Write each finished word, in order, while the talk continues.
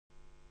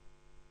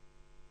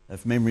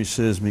If memory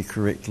serves me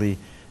correctly,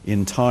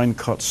 in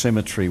Tynecott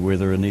Cemetery, where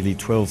there are nearly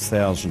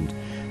 12,000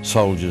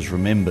 soldiers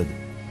remembered,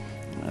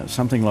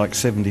 something like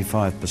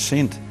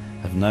 75%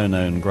 have no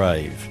known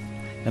grave.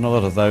 And a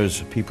lot of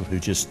those are people who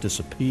just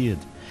disappeared.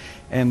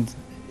 And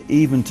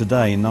even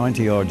today,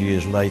 90 odd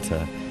years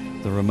later,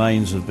 the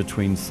remains of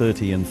between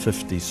 30 and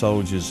 50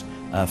 soldiers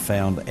are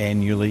found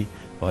annually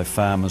by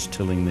farmers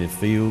tilling their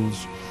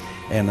fields,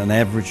 and an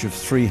average of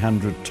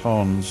 300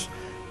 tonnes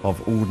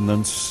of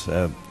ordnance,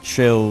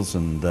 shells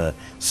and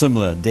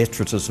similar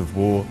detritus of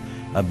war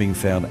are being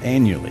found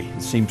annually.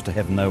 It seems to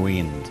have no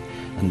end,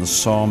 and the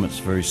Somme, it's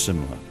very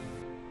similar.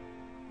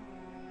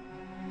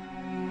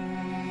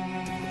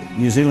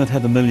 New Zealand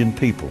had 1 million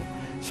people,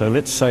 so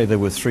let's say there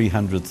were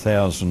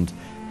 300,000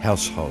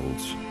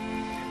 households.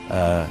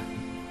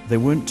 There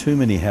weren't too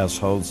many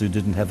households who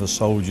didn't have a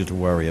soldier to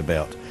worry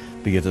about,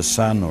 be it a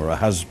son or a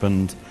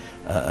husband,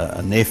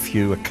 a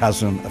nephew, a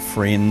cousin, a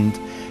friend,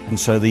 and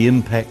so the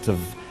impact of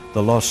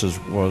the losses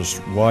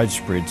was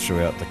widespread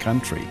throughout the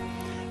country.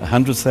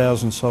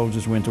 100,000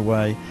 soldiers went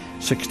away,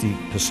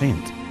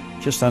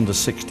 60%, just under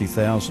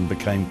 60,000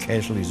 became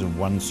casualties of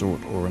one sort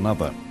or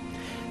another.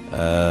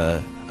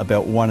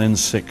 About 1 in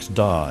 6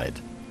 died.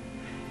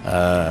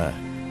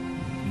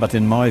 But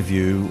in my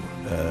view,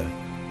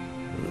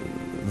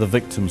 the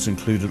victims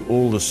included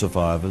all the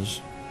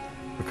survivors,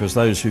 because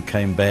those who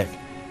came back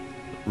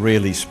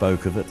rarely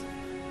spoke of it,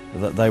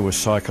 that they were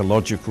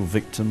psychological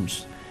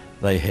victims.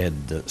 They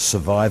had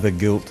survivor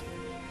guilt.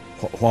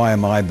 Why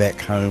am I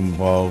back home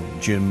while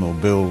Jim or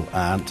Bill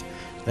aren't?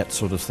 That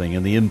sort of thing.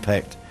 And the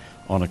impact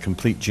on a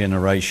complete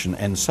generation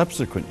and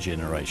subsequent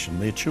generation,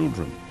 their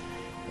children,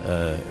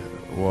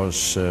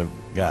 was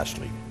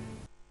ghastly.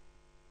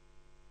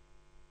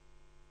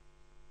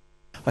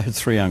 I had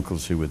 3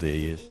 uncles who were there,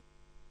 yes.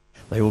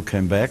 They all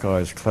came back. I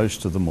was close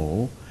to them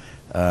all,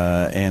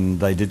 and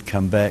they did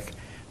come back,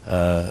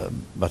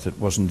 but it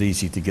wasn't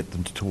easy to get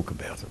them to talk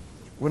about it.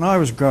 When I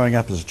was growing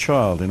up as a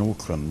child in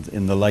Auckland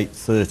in the late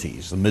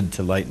 30s, the mid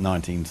to late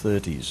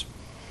 1930s,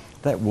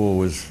 that war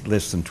was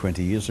less than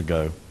 20 years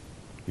ago.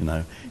 You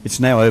know, it's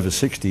now over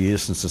 60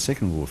 years since the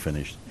Second War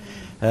finished.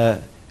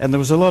 And there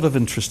was a lot of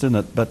interest in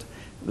it, but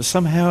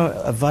somehow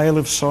a veil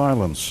of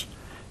silence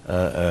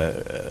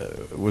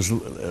was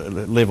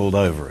levelled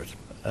over it.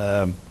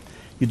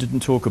 You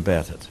didn't talk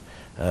about it.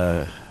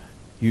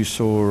 You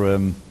saw,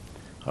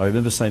 I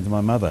remember saying to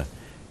my mother,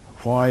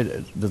 why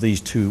do these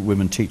 2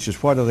 women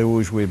teachers, why do they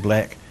always wear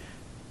black?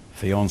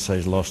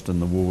 Fiancés lost in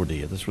the war,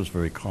 dear. This was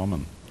very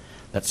common.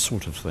 That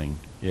sort of thing,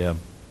 yeah.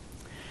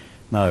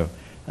 No.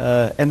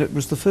 And it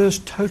was the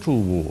first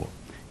total war.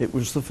 It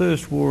was the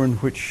first war in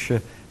which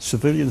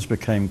civilians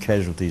became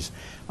casualties.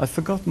 I've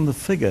forgotten the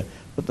figure,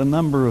 but the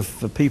number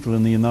of people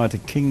in the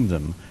United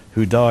Kingdom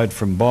who died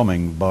from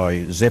bombing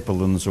by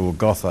Zeppelins or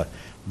Gotha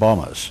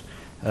bombers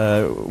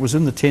was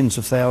in the tens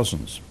of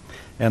thousands.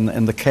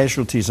 And the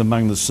casualties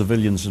among the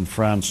civilians in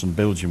France and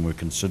Belgium were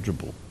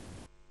considerable.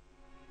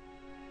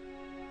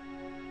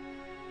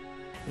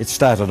 It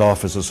started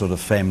off as a sort of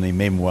family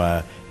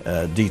memoir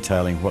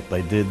detailing what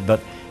they did,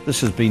 but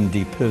this has been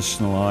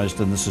depersonalised,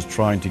 and this is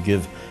trying to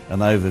give an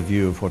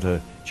overview of what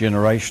a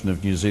generation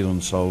of New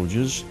Zealand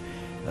soldiers,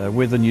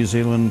 whether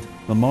the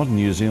modern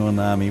New Zealand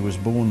Army was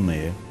born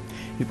there.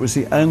 It was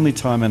the only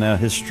time in our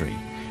history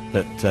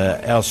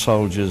that our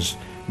soldiers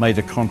made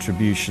a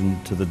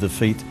contribution to the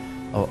defeat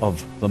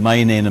of the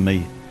main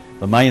enemy,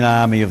 the main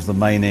army of the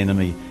main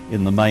enemy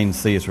in the main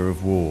theatre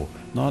of war.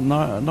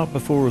 Not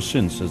before or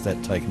since has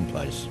that taken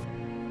place.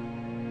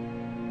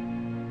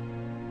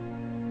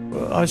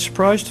 I was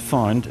surprised to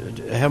find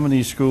how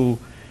many school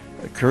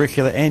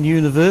curricula and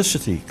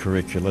university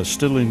curricula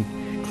still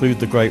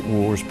include the Great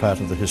War as part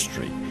of the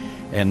history.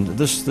 And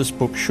this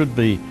book should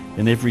be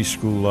in every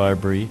school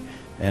library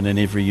and in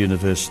every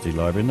university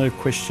library, no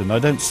question. I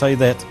don't say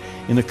that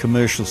in a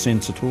commercial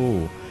sense at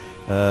all,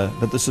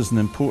 but this is an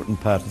important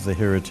part of the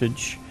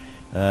heritage,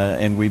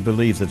 and we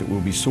believe that it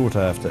will be sought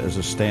after as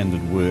a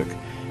standard work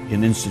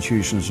in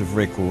institutions of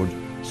record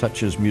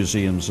such as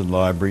museums and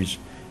libraries,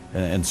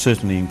 and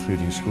certainly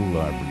including school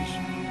libraries.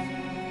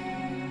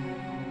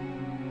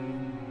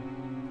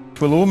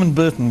 Well, Ormond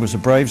Burton was a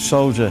brave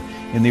soldier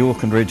in the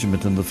Auckland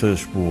Regiment in the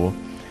First War.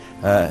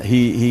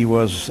 He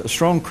was a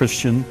strong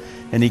Christian,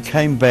 and he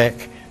came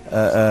back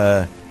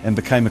and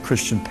became a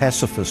Christian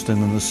pacifist,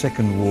 and in the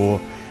Second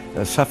War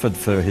suffered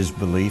for his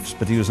beliefs,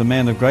 but he was a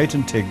man of great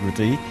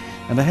integrity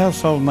and a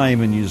household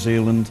name in New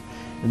Zealand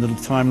in the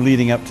time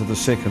leading up to the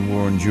Second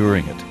War and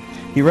during it.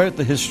 He wrote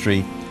the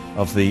history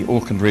of the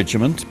Auckland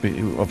Regiment,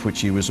 of which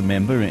he was a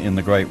member in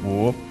the Great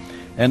War,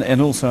 and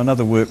also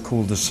another work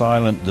called The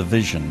Silent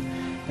Division.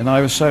 And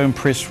I was so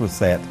impressed with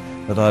that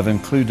I've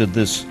included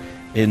this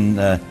in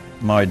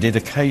my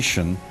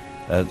dedication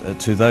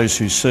to those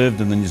who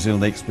served in the New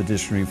Zealand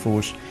Expeditionary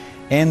Force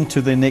and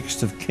to their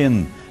next of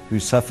kin who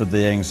suffered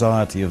the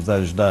anxiety of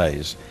those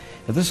days.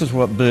 And this is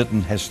what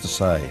Burton has to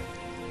say.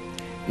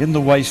 In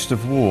the waste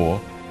of war,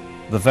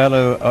 the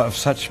valour of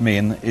such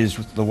men is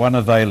the one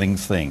availing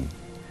thing.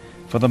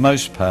 For the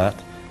most part,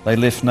 they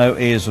left no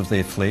heirs of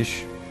their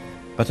flesh,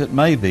 but it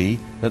may be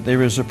that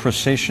there is a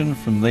procession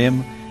from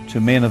them to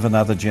men of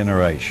another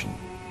generation.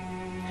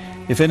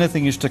 If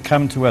anything is to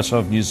come to us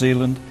of New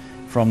Zealand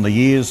from the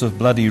years of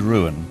bloody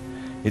ruin,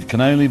 it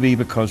can only be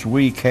because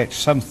we catch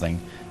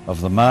something of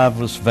the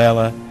marvellous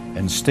valour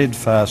and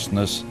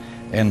steadfastness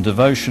and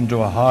devotion to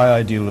a high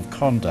ideal of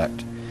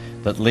conduct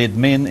that led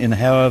men in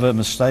however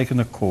mistaken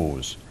a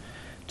cause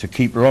to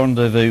keep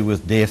rendezvous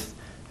with death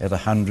at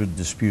 100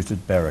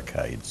 disputed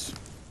barricades.